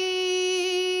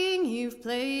ring you've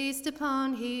placed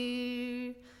upon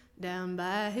here. Down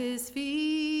by his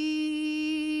feet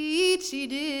she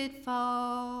did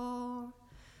fall.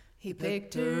 He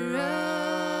picked her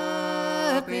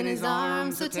up in his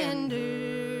arms so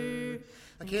tender.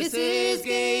 Kisses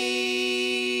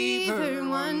gave her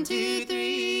 1, 2,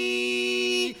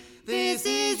 3. This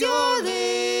is your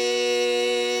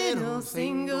little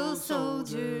single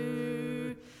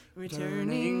soldier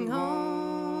returning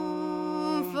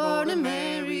home for to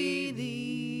marry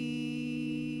thee.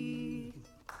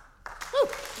 Woo!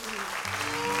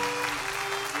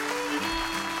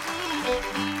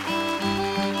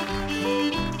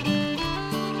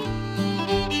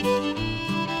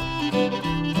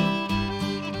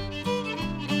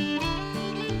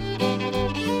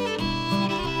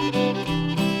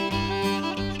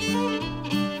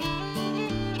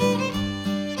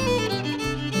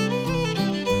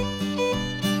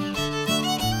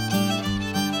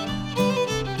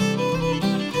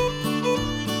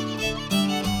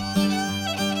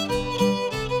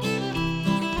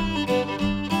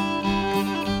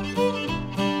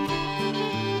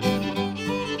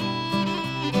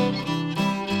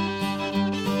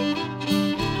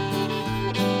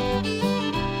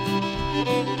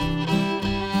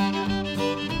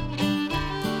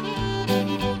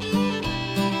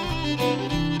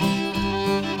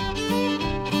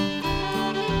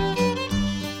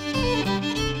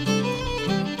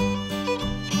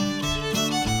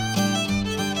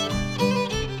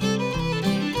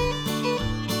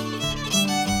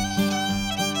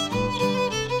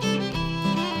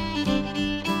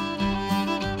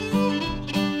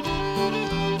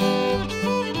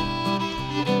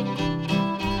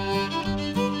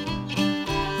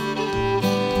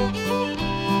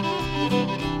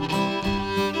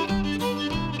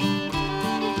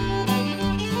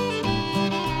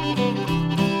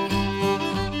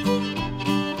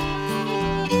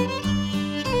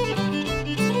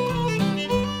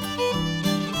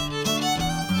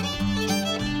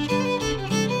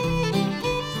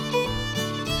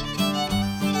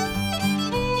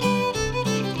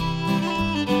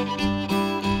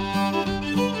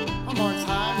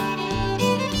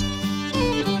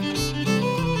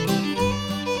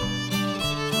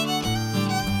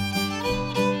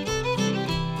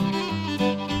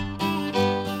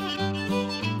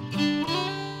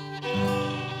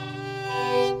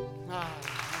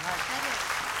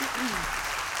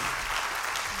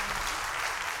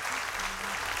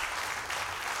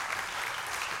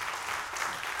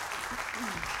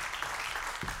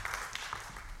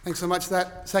 Thanks so much.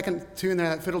 That second tune there,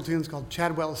 that fiddle tune, is called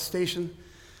Chadwell's Station,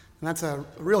 and that's a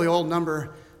really old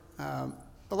number. A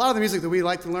lot of the music that we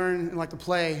like to learn and like to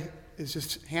play is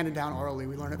just handed down orally.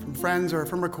 We learn it from friends or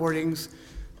from recordings,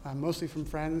 mostly from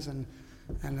friends and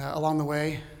along the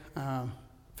way,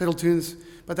 fiddle tunes.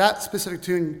 But that specific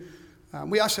tune,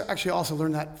 we actually also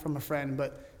learned that from a friend,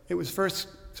 but it was first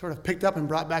sort of picked up and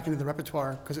brought back into the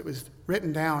repertoire because it was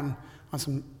written down on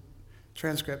some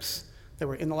transcripts that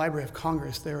were in the Library of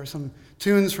Congress. There were some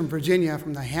tunes from Virginia,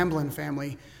 from the Hamblin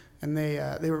family, and they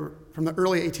were from the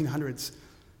early 1800s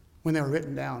when they were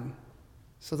written down.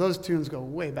 So those tunes go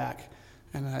way back,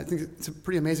 and I think it's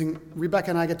pretty amazing.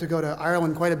 Rebecca and I get to go to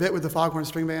Ireland quite a bit with the Foghorn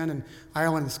Stringband, and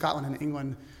Ireland and Scotland and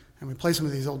England, and we play some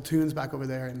of these old tunes back over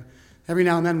there, and every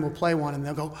now and then we'll play one, and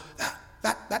they'll go,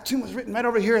 that tune was written right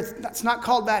over here. That's not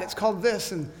called that, it's called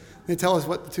this, and they tell us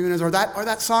what the tune is, or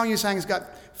that song you sang has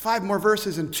got 5 more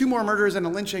verses and 2 more murders and a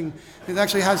lynching. It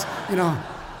actually has,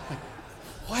 like,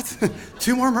 what?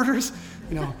 2 more murders?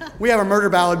 We have a murder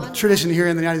ballad tradition here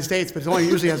in the United States, but it only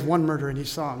usually has 1 murder in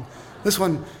each song. This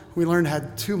one, we learned,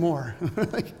 had 2 more.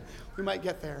 Like, we might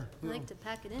get there. I like to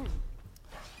pack it in.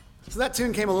 So that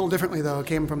tune came a little differently, though. It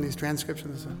came from these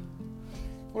transcriptions.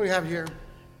 What do we have here?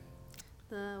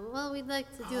 Well, we'd like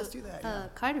to do that, a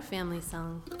Carter family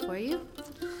song for you.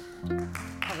 All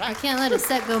right. I can't let a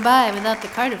set go by without the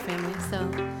Carter family,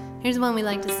 so here's one we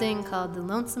like to sing called The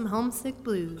Lonesome Homesick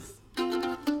Blues.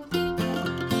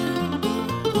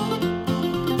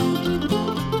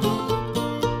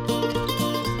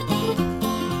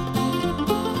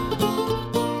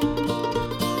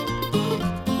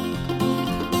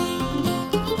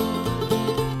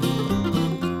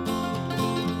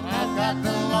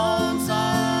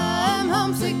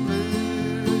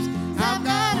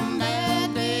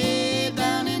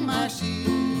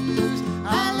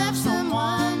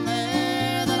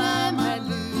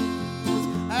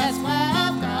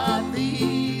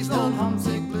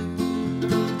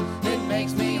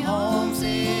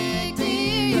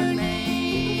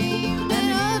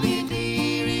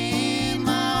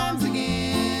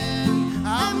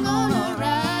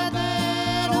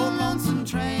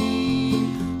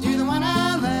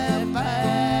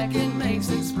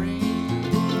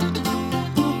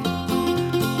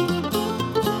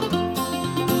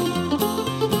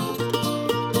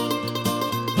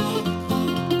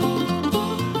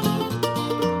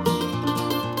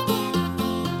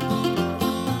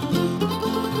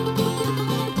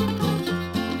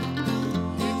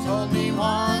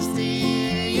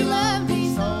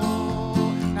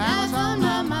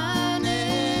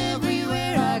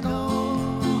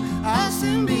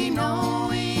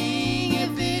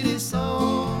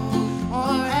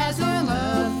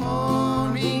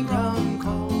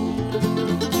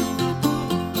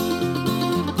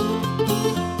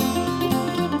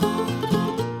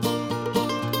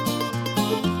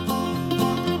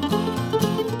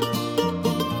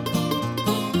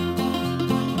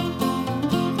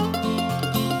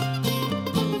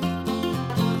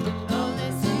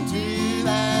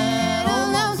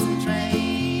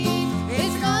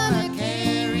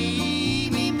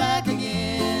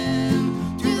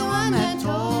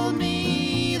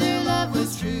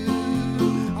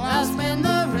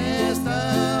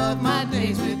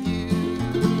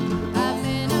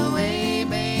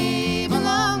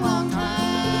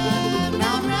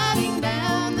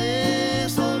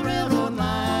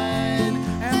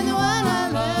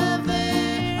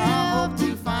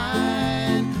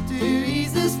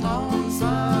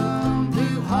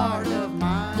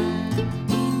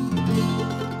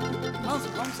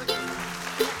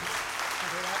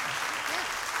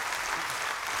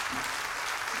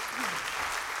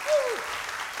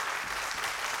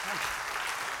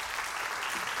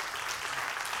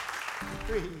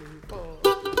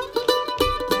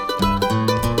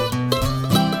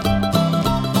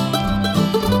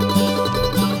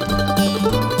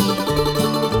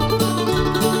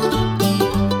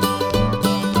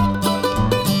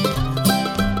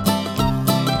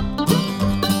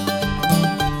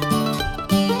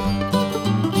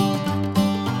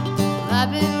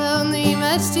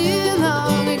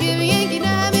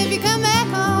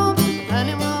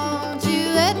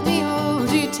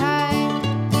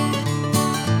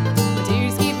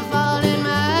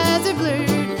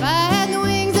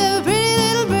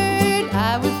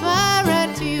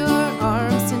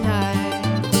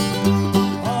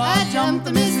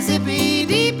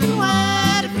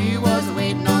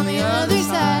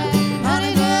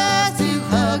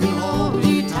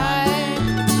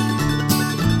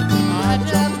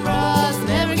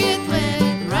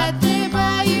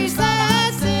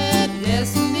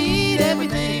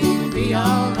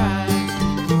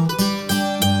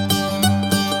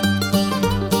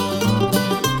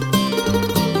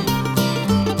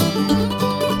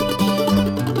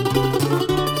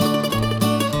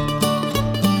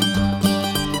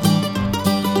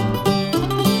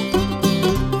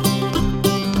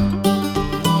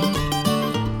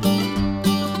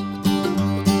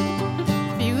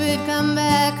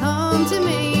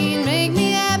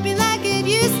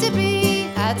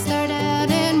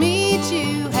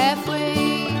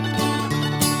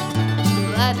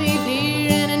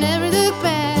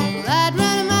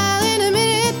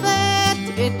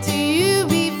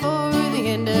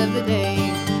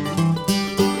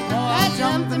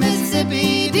 jumped the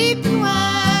Mississippi deep and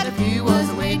wide. If you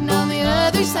wasn't waiting on the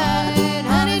other side,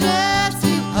 honey, just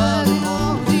to hug and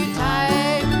hold you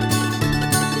tight.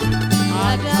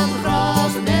 I'd jump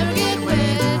across and never get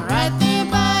wet. Right there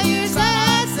by your side,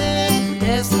 I said,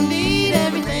 yes, indeed,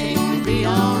 everything will be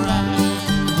alright.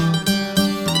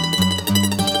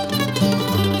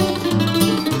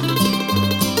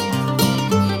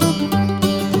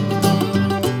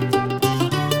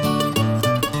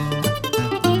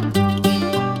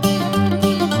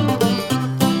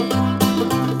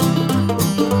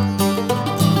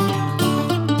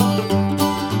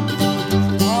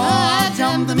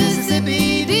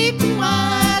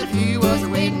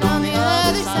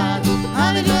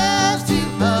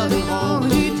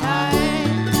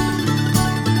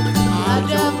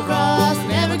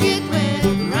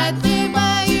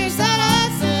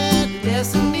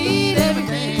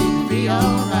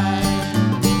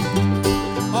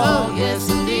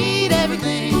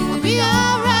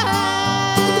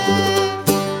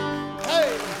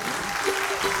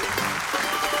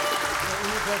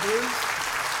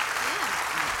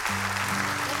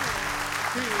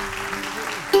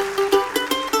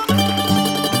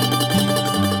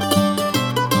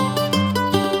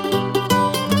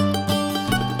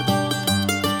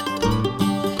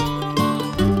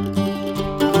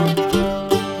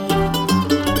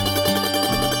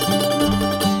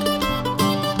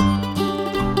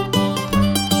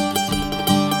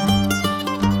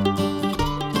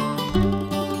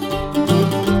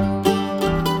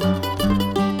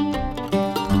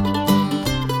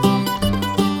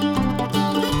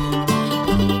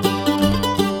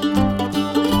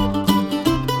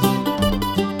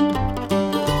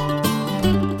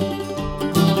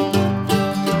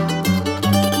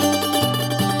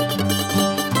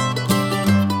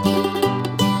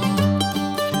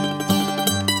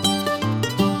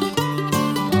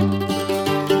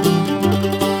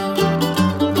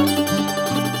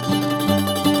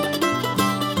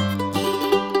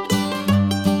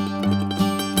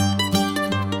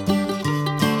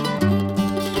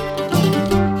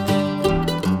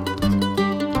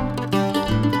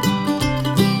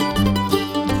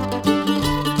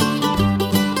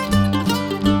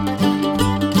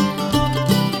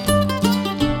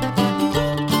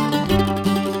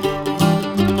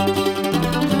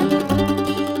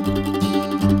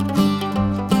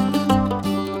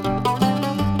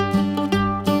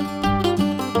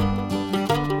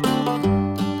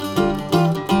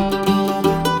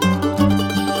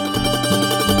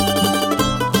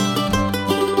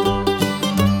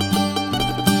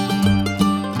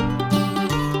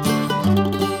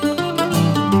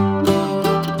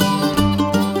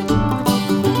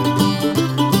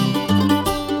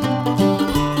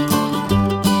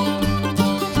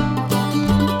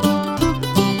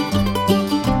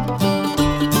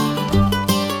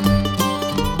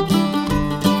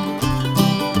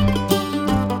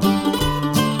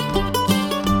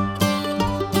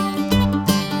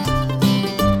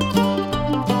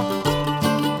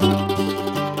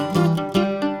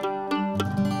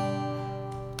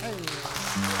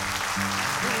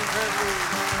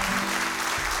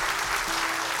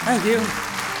 Thank you.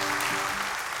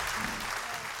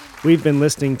 We've been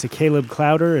listening to Caleb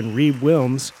Klauder and Reeb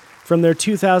Willms from their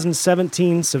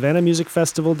 2017 Savannah Music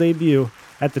Festival debut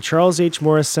at the Charles H.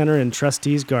 Morris Center in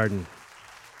Trustees Garden.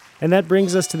 And that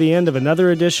brings us to the end of another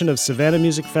edition of Savannah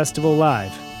Music Festival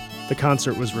Live. The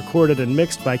concert was recorded and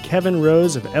mixed by Kevin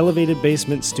Rose of Elevated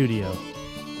Basement Studio.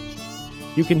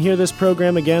 You can hear this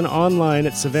program again online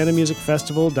at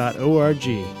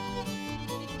savannahmusicfestival.org.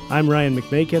 I'm Ryan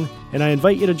McMakin, and I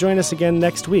invite you to join us again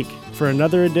next week for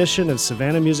another edition of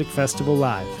Savannah Music Festival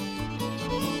Live.